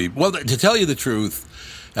should be. Well, to tell you the truth,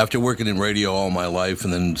 after working in radio all my life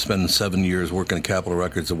and then spending 7 years working at Capitol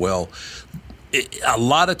Records as well, a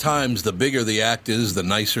lot of times the bigger the act is, the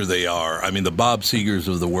nicer they are. I mean, the Bob Segers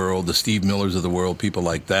of the world, the Steve Millers of the world, people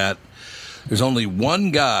like that. There's only one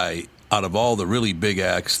guy out of all the really big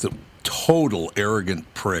acts, the total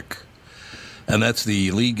arrogant prick, and that's the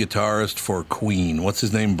lead guitarist for Queen. What's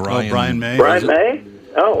his name? Brian May. Brian May?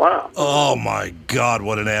 Oh, wow. Oh, my God,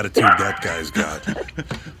 what an attitude that guy's got.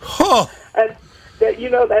 Oh.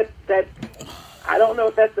 That I don't know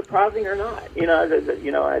if that's surprising or not.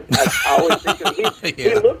 I always think of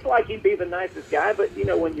he looks like he'd be the nicest guy, but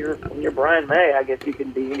when you're Brian May, I guess you can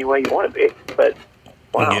be any way you want to be. But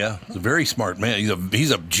wow. Yeah, he's a very smart man.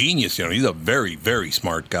 He's a genius. He's a very, very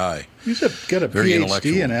smart guy. He's got a very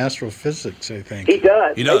PhD in astrophysics, I think. He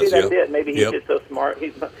does. He does. Maybe that's it. Maybe he's just so smart.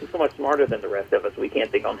 He's so much smarter than the rest of us. We can't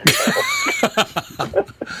think on his level.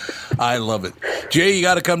 I love it. Jay, you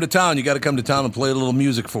got to come to town. You got to come to town and play a little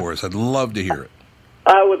music for us. I'd love to hear it.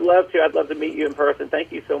 I would love to. I'd love to meet you in person.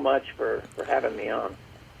 Thank you so much for having me on.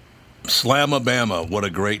 Slamabama. What a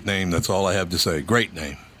great name. That's all I have to say. Great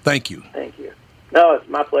name. Thank you. Thank you. No, it's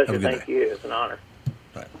my pleasure. Thank day. you. It's an honor.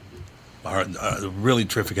 All right. Really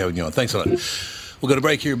terrific having you on. Thanks a lot. We'll go to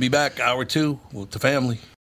break here. Be back. Hour 2 with the family.